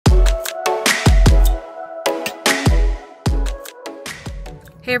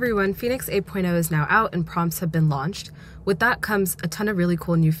Hey everyone, Phoenix 8.0 is now out and prompts have been launched. With that comes a ton of really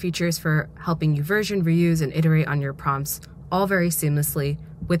cool new features for helping you version, reuse, and iterate on your prompts, all very seamlessly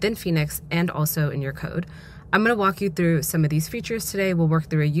within Phoenix and also in your code. I'm going to walk you through some of these features today. We'll work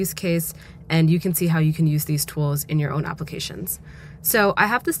through a use case and you can see how you can use these tools in your own applications. So I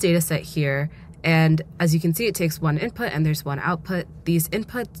have this data set here, and as you can see, it takes one input and there's one output. These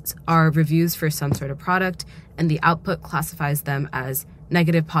inputs are reviews for some sort of product, and the output classifies them as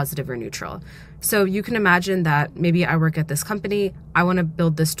negative, positive, or neutral. So you can imagine that maybe I work at this company, I want to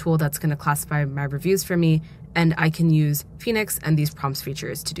build this tool that's going to classify my reviews for me, and I can use Phoenix and these prompts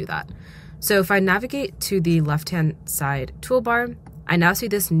features to do that. So if I navigate to the left-hand side toolbar, I now see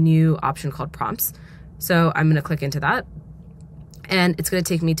this new option called prompts. So I'm going to click into that, and it's going to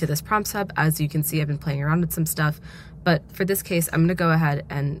take me to this prompts hub. As you can see, I've been playing around with some stuff, but for this case, I'm going to go ahead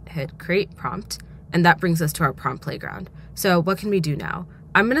and hit create prompt, and that brings us to our prompt playground. So what can we do now?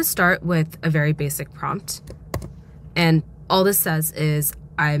 I'm going to start with a very basic prompt, and all this says is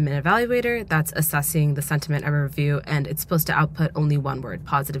I'm an evaluator that's assessing the sentiment of a review, and it's supposed to output only one word,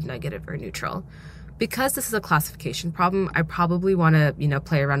 positive, negative, or neutral. Because this is a classification problem, I probably want to,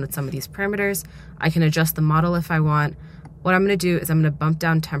 play around with some of these parameters. I can adjust the model if I want. What I'm going to do is I'm going to bump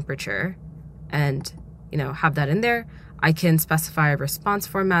down temperature and, have that in there. I can specify response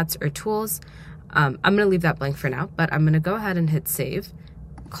formats or tools. I'm going to leave that blank for now, but I'm going to go ahead and hit save.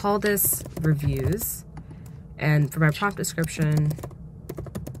 Call this reviews. And for my prompt description,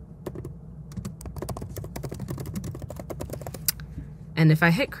 and if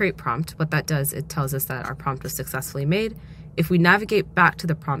I hit create prompt, what that does, it tells us that our prompt was successfully made. If we navigate back to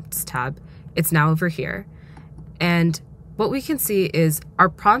the prompts tab, it's now over here. And what we can see is our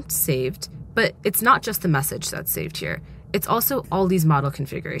prompt saved, but it's not just the message that's saved here. It's also all these model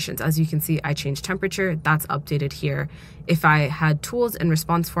configurations. As you can see, I changed temperature, that's updated here. If I had tools and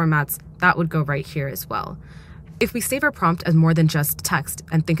response formats, that would go right here as well. If we save our prompt as more than just text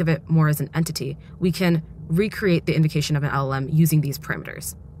and think of it more as an entity, we can recreate the invocation of an LLM using these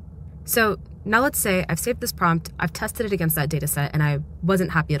parameters. So now let's say I've saved this prompt, I've tested it against that data set, and I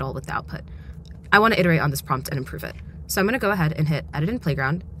wasn't happy at all with the output. I want to iterate on this prompt and improve it. So I'm going to go ahead and hit edit in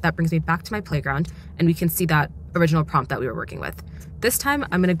playground. That brings me back to my playground, and we can see that original prompt that we were working with. This time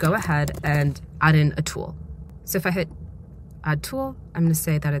I'm going to go ahead and add in a tool. So if I hit add tool, I'm going to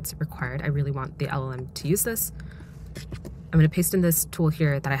say that it's required. I really want the LLM to use this. I'm going to paste in this tool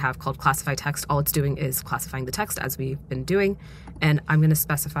here that I have called classify text. All it's doing is classifying the text as we've been doing. And I'm going to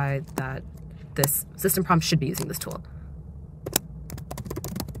specify that this system prompt should be using this tool.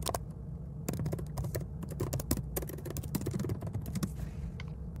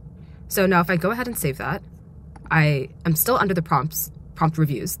 So now if I go ahead and save that, I am still under the prompt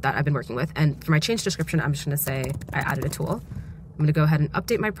reviews that I've been working with. And for my change description, I'm just going to say I added a tool. I'm going to go ahead and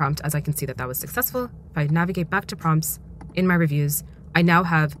update my prompt, as I can see that that was successful. If I navigate back to prompts in my reviews, I now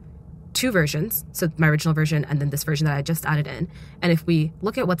have two versions. So my original version and then this version that I just added in. And if we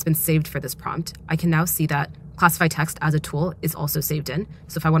look at what's been saved for this prompt, I can now see that classify text as a tool is also saved in.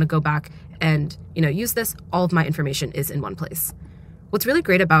 So if I want to go back and use this, all of my information is in one place. What's really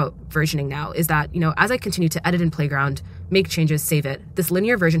great about versioning now is that, as I continue to edit in Playground, make changes, save it, this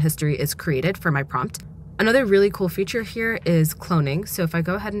linear version history is created for my prompt. Another really cool feature here is cloning. So if I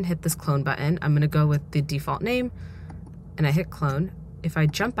go ahead and hit this clone button, I'm going to go with the default name and I hit clone. If I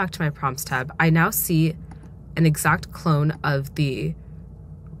jump back to my prompts tab, I now see an exact clone of the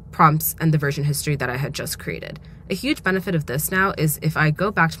prompts and the version history that I had just created. A huge benefit of this now is if I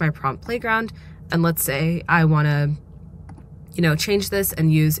go back to my prompt playground and let's say I want to change this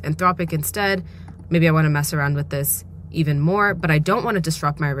and use Anthropic instead. Maybe I want to mess around with this even more, but I don't want to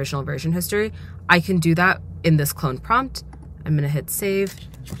disrupt my original version history. I can do that in this clone prompt. I'm going to hit save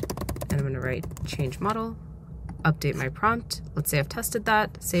and I'm going to write change model, update my prompt. Let's say I've tested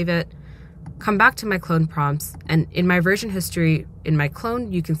that, save it, come back to my clone prompts. And in my version history, in my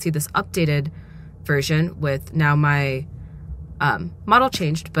clone, you can see this updated version with now my model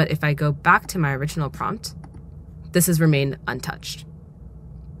changed. But if I go back to my original prompt, this has remained untouched.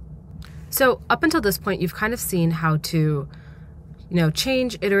 So up until this point, you've kind of seen how to,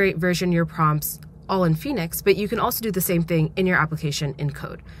 change, iterate, version your prompts all in Phoenix, but you can also do the same thing in your application in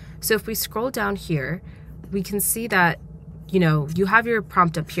code. So if we scroll down here, we can see that, you have your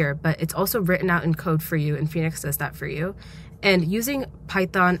prompt up here, but it's also written out in code for you, and Phoenix does that for you. And using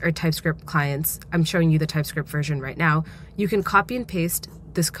Python or TypeScript clients, I'm showing you the TypeScript version right now, you can copy and paste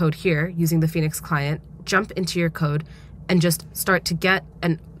this code here using the Phoenix client, jump into your code, and just start to get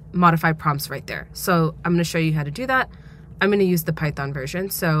and modify prompts right there. So I'm going to show you how to do that. I'm going to use the Python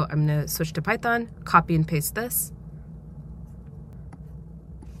version. So I'm going to switch to Python, copy and paste this.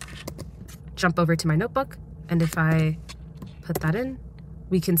 jump over to my notebook, and if I put that in,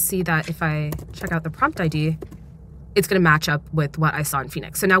 we can see that if I check out the prompt ID, it's going to match up with what I saw in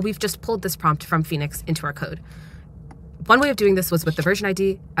Phoenix. So now we've just pulled this prompt from Phoenix into our code. One way of doing this was with the version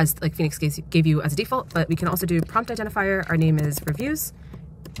ID, as like Phoenix gave you as a default, but we can also do prompt identifier. Our name is reviews.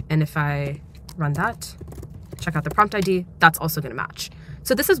 And if I run that, check out the prompt ID, that's also going to match.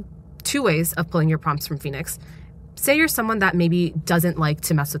 So this is two ways of pulling your prompts from Phoenix. Say you're someone that maybe doesn't like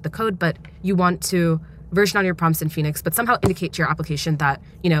to mess with the code, but you want to version on your prompts in Phoenix, but somehow indicate to your application that,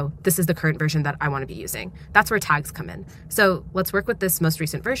 this is the current version that I want to be using. That's where tags come in. So let's work with this most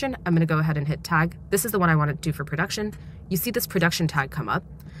recent version. I'm going to go ahead and hit tag. This is the one I want to do for production. You see this production tag come up.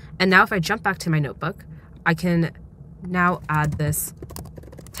 And now if I jump back to my notebook, I can now add this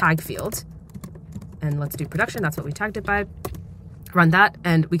tag field. And let's do production. That's what we tagged it by. Run that.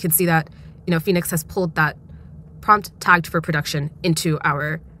 And we can see that, Phoenix has pulled that prompt tagged for production into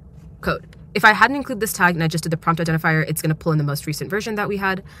our code. If I hadn't included this tag and I just did the prompt identifier, it's going to pull in the most recent version that we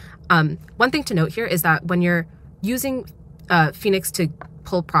had. One thing to note here is that when you're using Phoenix to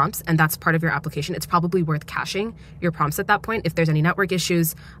pull prompts, and that's part of your application, it's probably worth caching your prompts at that point. If there's any network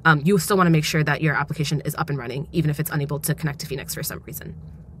issues, you still want to make sure that your application is up and running, even if it's unable to connect to Phoenix for some reason.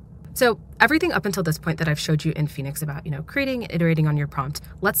 So everything up until this point that I've showed you in Phoenix about, creating and iterating on your prompt,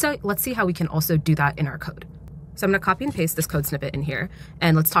 let's see how we can also do that in our code. So I'm going to copy and paste this code snippet in here,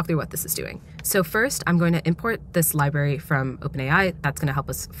 and let's talk through what this is doing. So first, I'm going to import this library from OpenAI. That's going to help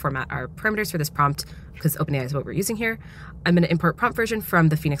us format our parameters for this prompt, because OpenAI is what we're using here. I'm going to import prompt version from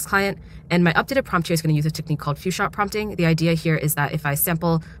the Phoenix client, and my updated prompt here is going to use a technique called few-shot prompting. The idea here is that if I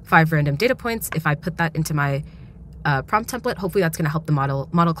sample 5 random data points, if I put that into my prompt template, hopefully that's going to help the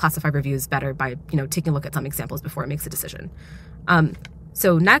model classify reviews better by taking a look at some examples before it makes a decision.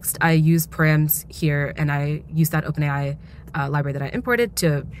 So next, I use params here, and I use that OpenAI library that I imported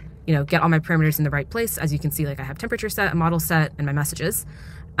to, get all my parameters in the right place. As you can see, I have temperature set, a model set, and my messages.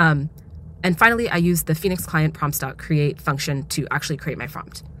 And finally, I use the Phoenix client prompts.create function to actually create my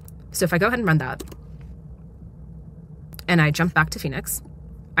prompt. So if I go ahead and run that, and I jump back to Phoenix,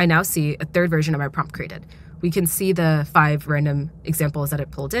 I now see a third version of my prompt created. We can see the 5 random examples that it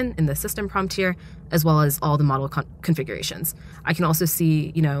pulled in the system prompt here, as well as all the model configurations. I can also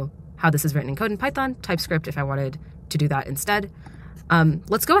see, how this is written in code in Python, TypeScript if I wanted to do that instead.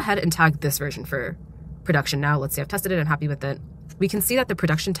 Let's go ahead and tag this version for production now. Let's say I've tested it, I'm happy with it. We can see that the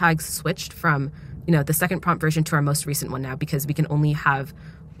production tags switched from, the second prompt version to our most recent one now, because we can only have,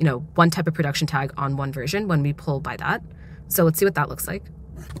 one type of production tag on one version when we pull by that. So let's see what that looks like.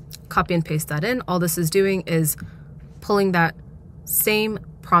 Copy and paste that in. All this is doing is pulling that same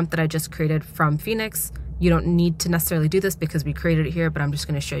prompt that I just created from Phoenix. You don't need to necessarily do this because we created it here, but I'm just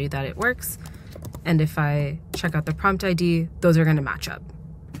going to show you that it works. And if I check out the prompt ID, those are going to match up.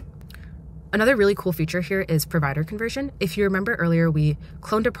 Another really cool feature here is provider conversion. If you remember earlier, we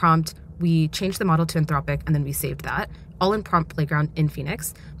cloned a prompt, we changed the model to Anthropic, and then we saved that, all in Prompt Playground in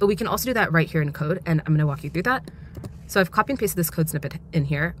Phoenix. But we can also do that right here in code, and I'm going to walk you through that. So I've copy and pasted this code snippet in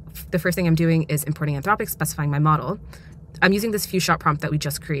here. The first thing I'm doing is importing Anthropic, specifying my model. I'm using this few-shot prompt that we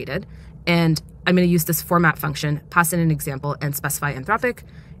just created, and I'm going to use this format function, pass in an example, and specify Anthropic.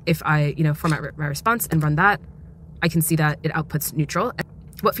 If I, format my response and run that, I can see that it outputs neutral.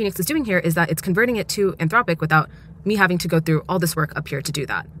 What Phoenix is doing here is that it's converting it to Anthropic without me having to go through all this work up here to do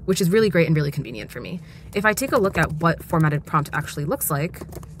that, which is really great and really convenient for me. If I take a look at what formatted prompt actually looks like,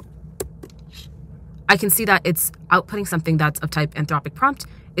 I can see that it's outputting something that's of type Anthropic prompt.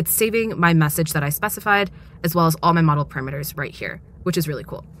 It's saving my message that I specified, as well as all my model parameters right here, which is really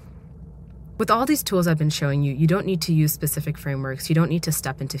cool. With all these tools I've been showing you, you don't need to use specific frameworks. You don't need to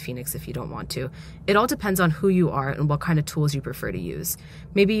step into Phoenix if you don't want to. It all depends on who you are and what kind of tools you prefer to use.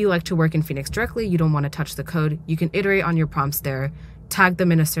 Maybe you like to work in Phoenix directly, you don't want to touch the code. You can iterate on your prompts there, tag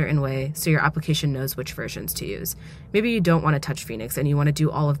them in a certain way so your application knows which versions to use. Maybe you don't want to touch Phoenix and you want to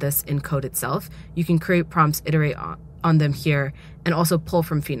do all of this in code itself. You can create prompts, iterate on them here, and also pull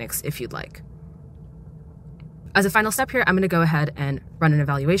from Phoenix if you'd like. As a final step here, I'm going to go ahead and run an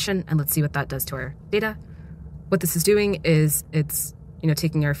evaluation, and let's see what that does to our data. What this is doing is it's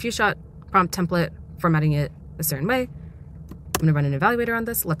taking our few-shot prompt template, formatting it a certain way. I'm going to run an evaluator on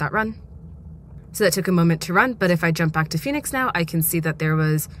this, let that run. So that took a moment to run, but if I jump back to Phoenix now, I can see that there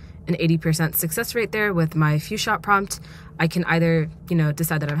was an 80% success rate there with my few-shot prompt. I can either,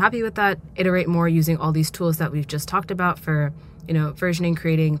 decide that I'm happy with that, iterate more using all these tools that we've just talked about for, versioning,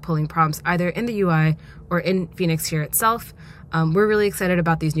 creating, pulling prompts, either in the UI or in Phoenix here itself. We're really excited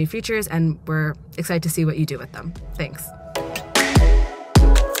about these new features, and we're excited to see what you do with them. Thanks.